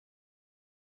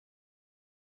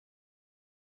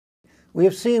We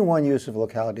have seen one use of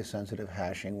locality-sensitive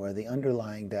hashing where the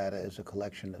underlying data is a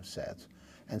collection of sets,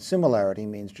 and similarity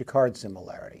means Jacquard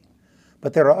similarity.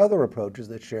 But there are other approaches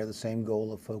that share the same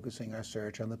goal of focusing our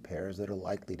search on the pairs that are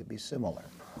likely to be similar.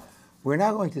 We're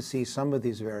now going to see some of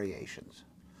these variations.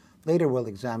 Later we'll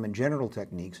examine general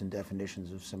techniques and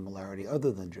definitions of similarity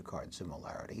other than Jacquard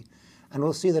similarity, and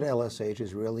we'll see that LSH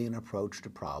is really an approach to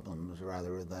problems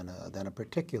rather than a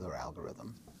particular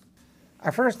algorithm.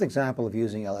 Our first example of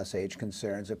using LSH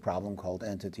concerns a problem called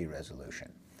entity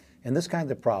resolution. In this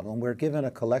kind of problem, we're given a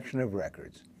collection of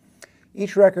records.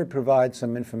 Each record provides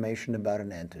some information about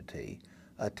an entity.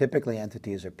 Typically,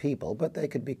 entities are people, but they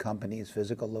could be companies,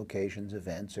 physical locations,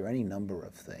 events, or any number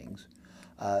of things.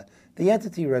 The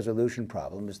entity resolution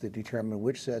problem is to determine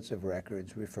which sets of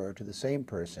records refer to the same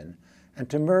person and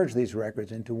to merge these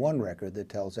records into one record that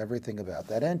tells everything about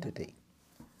that entity.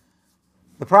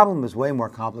 The problem is way more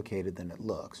complicated than it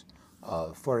looks.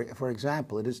 For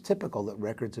example, it is typical that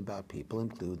records about people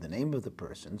include the name of the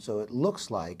person, so it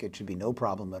looks like it should be no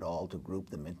problem at all to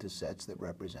group them into sets that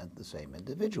represent the same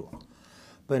individual.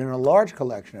 But in a large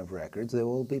collection of records, there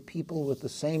will be people with the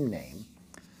same name,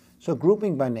 so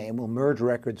grouping by name will merge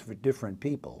records for different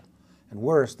people. And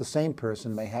worse, the same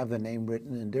person may have the name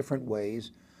written in different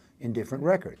ways in different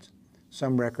records.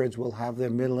 Some records will have their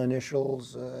middle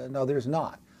initials and others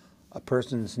not. A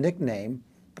person's nickname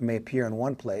may appear in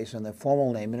one place and their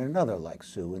formal name in another, like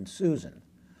Sue and Susan.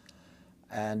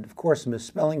 And of course,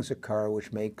 misspellings occur,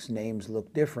 which makes names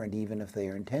look different even if they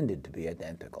are intended to be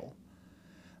identical.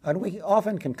 And we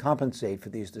often can compensate for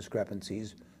these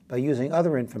discrepancies by using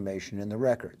other information in the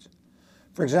records.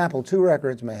 For example, two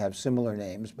records may have similar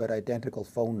names but identical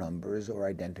phone numbers or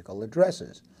identical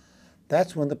addresses.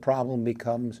 That's when the problem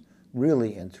becomes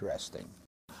really interesting.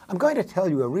 I'm going to tell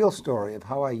you a real story of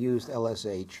how I used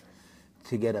LSH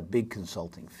to get a big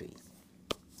consulting fee.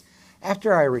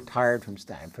 After I retired from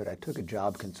Stanford, I took a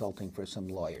job consulting for some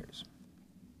lawyers.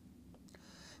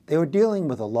 They were dealing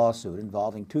with a lawsuit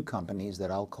involving two companies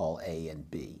that I'll call A and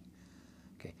B.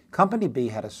 Okay. Company B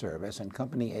had a service, and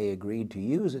Company A agreed to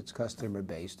use its customer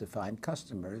base to find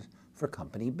customers for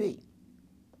Company B.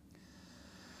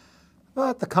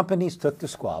 But the companies took to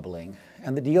squabbling,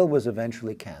 and the deal was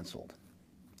eventually canceled.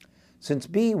 Since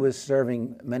B was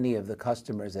serving many of the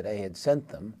customers that A had sent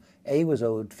them, A was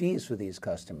owed fees for these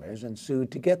customers and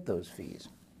sued to get those fees.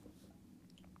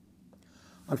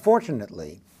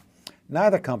 Unfortunately,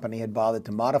 neither company had bothered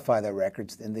to modify their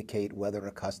records to indicate whether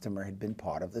a customer had been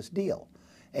part of this deal.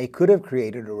 A could have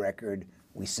created a record,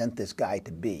 "We sent this guy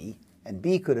to B," and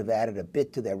B could have added a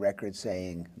bit to their record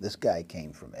saying, "This guy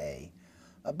came from A."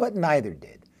 But neither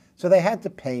did. So they had to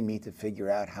pay me to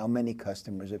figure out how many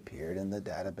customers appeared in the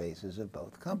databases of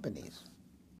both companies.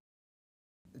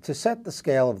 To set the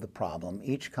scale of the problem,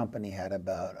 each company had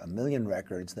about 1 million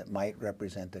records that might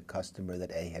represent a customer that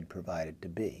A had provided to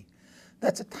B.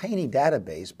 That's a tiny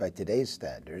database by today's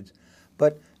standards,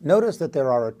 but notice that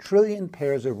there are 1 trillion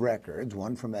pairs of records,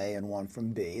 one from A and one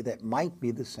from B, that might be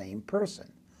the same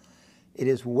person. It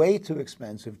is way too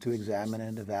expensive to examine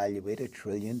and evaluate 1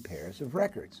 trillion pairs of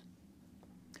records.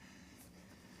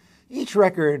 Each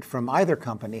record from either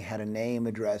company had a name,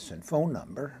 address, and phone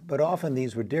number, but often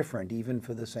these were different even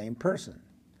for the same person.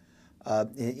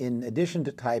 In addition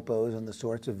to typos and the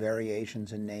sorts of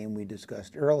variations in name we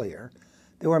discussed earlier,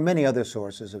 there were many other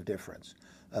sources of difference.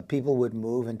 People would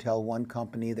move and tell one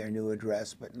company their new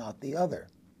address, but not the other.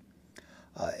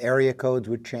 Area codes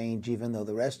would change even though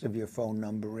the rest of your phone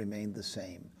number remained the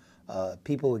same.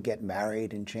 People would get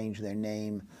married and change their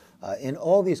name. In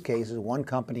all these cases, one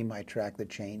company might track the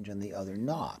change and the other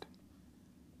not.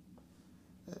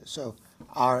 So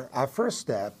our first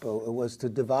step was to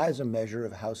devise a measure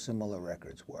of how similar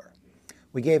records were.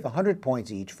 We gave 100 points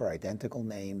each for identical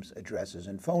names, addresses,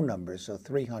 and phone numbers, so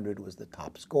 300 was the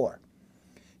top score.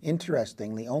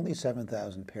 Interestingly, only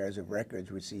 7,000 pairs of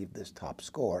records received this top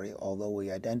score, although we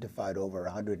identified over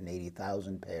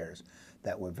 180,000 pairs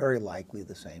that were very likely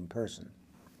the same person.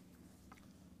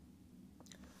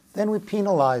 Then we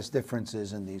penalized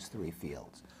differences in these three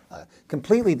fields.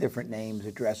 Completely different names,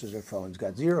 addresses, or phones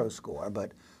got 0 score,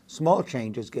 but small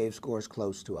changes gave scores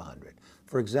close to 100.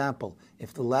 For example,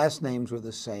 if the last names were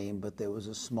the same, but there was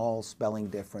a small spelling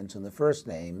difference in the first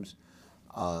names,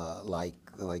 like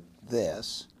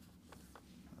this,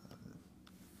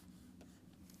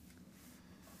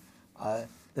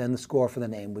 then the score for the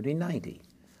name would be 90.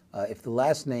 If the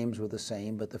last names were the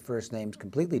same, but the first names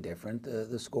completely different,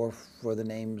 the score for the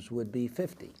names would be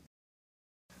 50.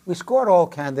 We scored all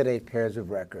candidate pairs of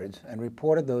records and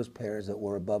reported those pairs that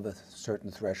were above a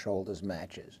certain threshold as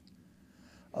matches.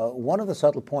 One of the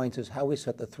subtle points is how we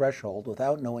set the threshold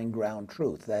without knowing ground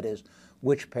truth, that is,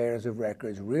 which pairs of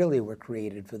records really were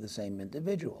created for the same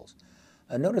individuals.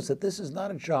 Notice that this is not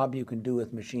a job you can do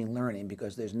with machine learning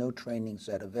because there's no training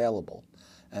set available,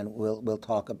 and we'll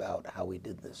talk about how we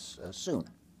did this soon.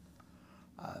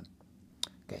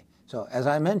 Okay, so as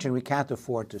I mentioned, we can't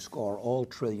afford to score all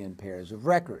trillion pairs of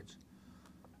records.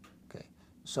 Okay,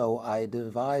 so I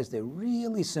devised a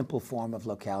really simple form of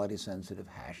locality-sensitive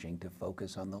hashing to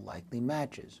focus on the likely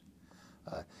matches.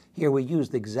 Here we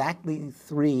used exactly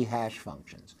 3 hash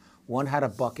functions. One had a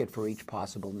bucket for each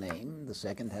possible name, the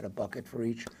second had a bucket for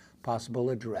each possible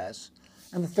address,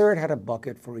 and the third had a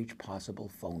bucket for each possible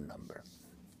phone number.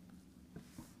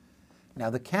 Now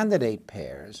the candidate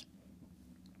pairs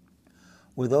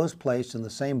were those placed in the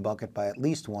same bucket by at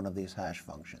least one of these hash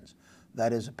functions.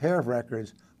 That is, a pair of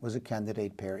records was a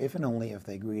candidate pair if and only if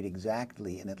they agreed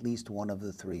exactly in at least one of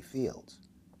the 3 fields.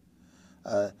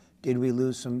 Did we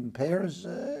lose some pairs?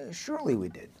 Surely we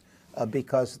did.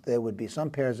 Because there would be some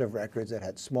pairs of records that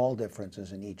had small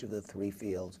differences in each of the 3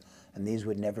 fields, and these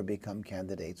would never become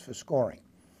candidates for scoring.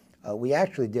 We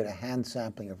actually did a hand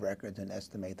sampling of records and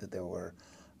estimate that there were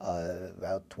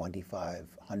about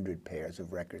 2,500 pairs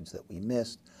of records that we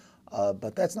missed,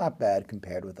 but that's not bad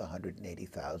compared with the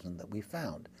 180,000 that we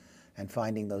found. And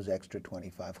finding those extra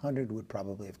 2,500 would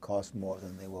probably have cost more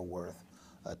than they were worth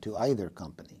to either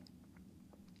company.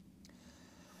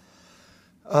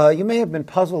 You may have been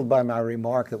puzzled by my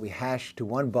remark that we hashed to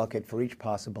one bucket for each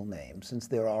possible name, since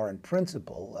there are, in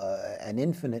principle, an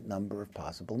infinite number of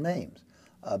possible names.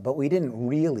 But we didn't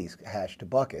really hash to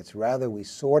buckets. Rather, we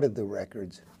sorted the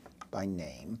records by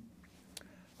name.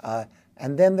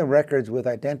 And then the records with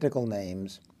identical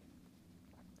names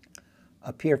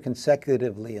appear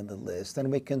consecutively in the list, and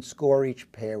we can score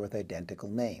each pair with identical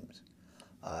names.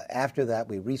 After that,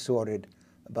 we resorted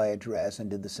by address and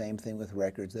did the same thing with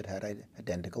records that had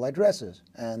identical addresses.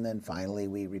 And then finally,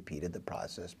 we repeated the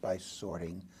process by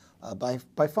sorting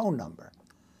by phone number.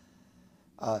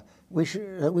 We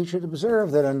should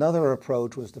observe that another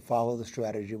approach was to follow the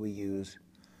strategy we used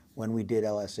when we did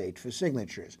LSH for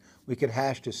signatures. We could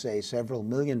hash to, say, several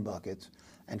million buckets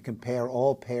and compare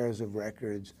all pairs of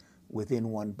records within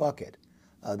one bucket.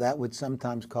 That would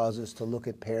sometimes cause us to look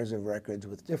at pairs of records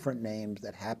with different names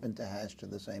that happen to hash to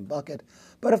the same bucket,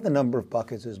 but if the number of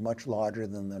buckets is much larger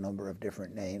than the number of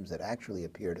different names that actually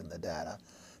appeared in the data,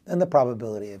 then the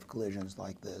probability of collisions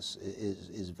like this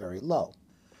is very low.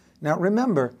 Now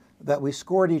remember that we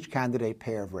scored each candidate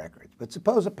pair of records, but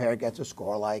suppose a pair gets a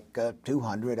score like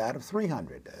 200 out of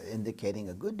 300, indicating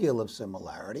a good deal of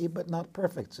similarity, but not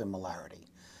perfect similarity.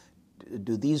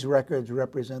 Do these records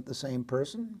represent the same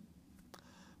person?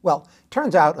 Well,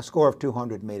 turns out a score of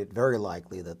 200 made it very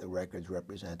likely that the records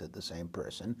represented the same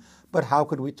person, but how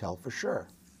could we tell for sure?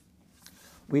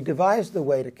 We devised a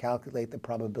way to calculate the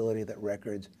probability that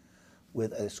records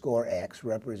with a score X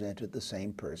represented the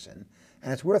same person,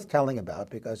 and it's worth telling about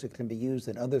because it can be used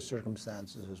in other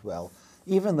circumstances as well,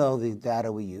 even though the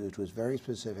data we used was very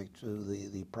specific to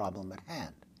the problem at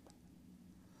hand.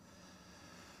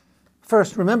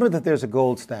 First, remember that there's a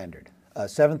gold standard.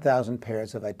 7,000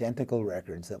 pairs of identical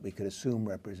records that we could assume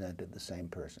represented the same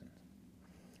person.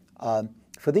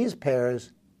 For these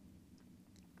pairs,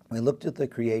 we looked at the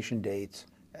creation dates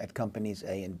at companies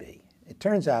A and B. It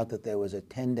turns out that there was a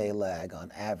 10-day lag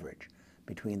on average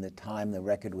between the time the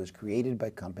record was created by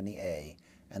company A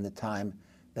and the time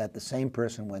that the same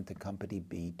person went to company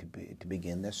B to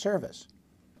begin their service.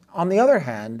 On the other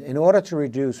hand, in order to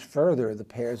reduce further the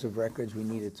pairs of records we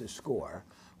needed to score,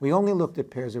 we only looked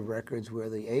at pairs of records where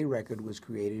the A record was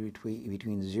created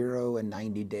between 0 and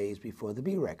 90 days before the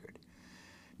B record.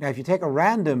 Now, if you take a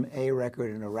random A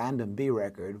record and a random B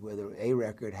record, where the A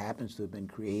record happens to have been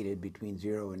created between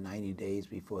 0 and 90 days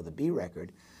before the B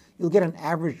record, you'll get an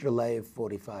average delay of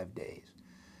 45 days.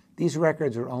 These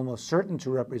records are almost certain to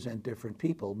represent different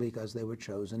people because they were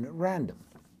chosen at random.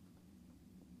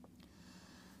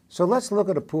 So let's look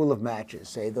at a pool of matches,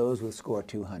 say those with score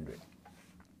 200.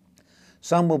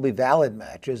 Some will be valid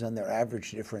matches, and their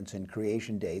average difference in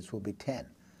creation dates will be 10.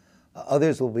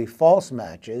 Others will be false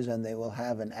matches, and they will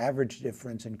have an average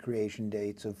difference in creation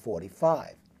dates of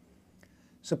 45.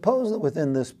 Suppose that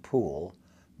within this pool,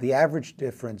 the average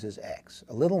difference is X.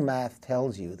 A little math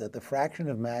tells you that the fraction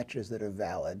of matches that are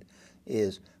valid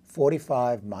is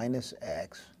 45 minus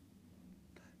X,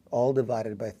 all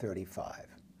divided by 35.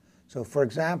 So for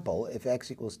example, if X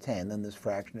equals 10, then this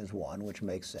fraction is 1, which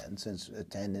makes sense, since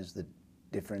 10 is the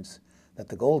difference that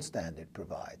the gold standard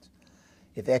provides.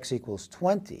 If X equals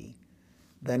 20,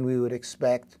 then we would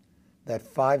expect that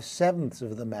 5/7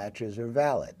 of the matches are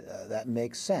valid. That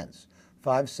makes sense.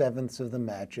 5/7 of the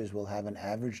matches will have an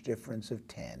average difference of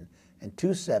 10, and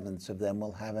 2/7 of them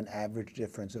will have an average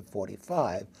difference of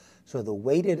 45, so the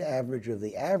weighted average of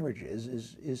the averages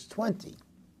is 20.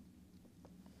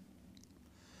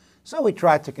 So we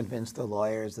tried to convince the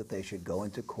lawyers that they should go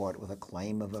into court with a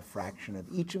claim of a fraction of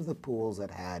each of the pools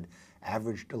that had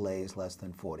average delays less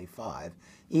than 45,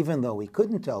 even though we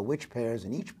couldn't tell which pairs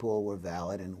in each pool were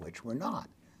valid and which were not.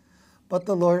 But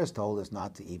the lawyers told us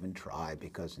not to even try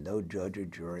because no judge or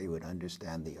jury would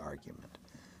understand the argument.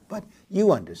 But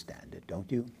you understand it,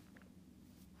 don't you?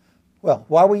 Well,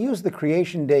 while we use the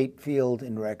creation date field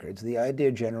in records, the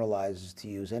idea generalizes to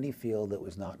use any field that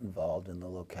was not involved in the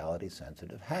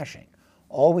locality-sensitive hashing.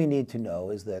 All we need to know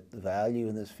is that the value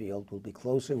in this field will be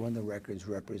closer when the records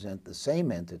represent the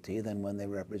same entity than when they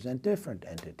represent different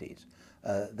entities.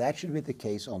 That should be the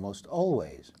case almost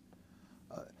always.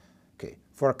 Okay.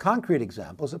 For a concrete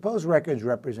example, suppose records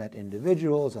represent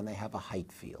individuals and they have a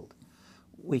height field.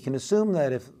 We can assume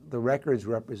that if the records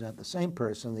represent the same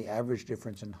person, the average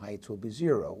difference in heights will be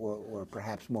 0, or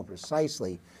perhaps more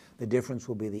precisely, the difference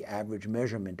will be the average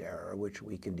measurement error, which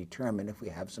we can determine if we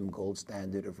have some gold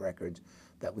standard of records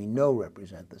that we know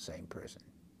represent the same person.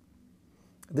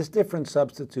 This difference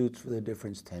substitutes for the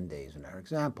difference 10 days in our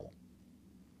example.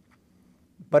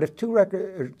 But if two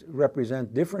records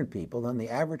represent different people, then the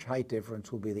average height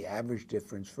difference will be the average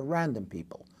difference for random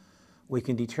people. We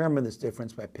can determine this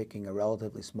difference by picking a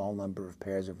relatively small number of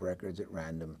pairs of records at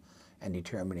random and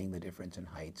determining the difference in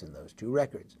heights in those two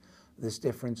records. This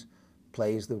difference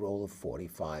plays the role of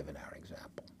 45 in our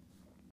example.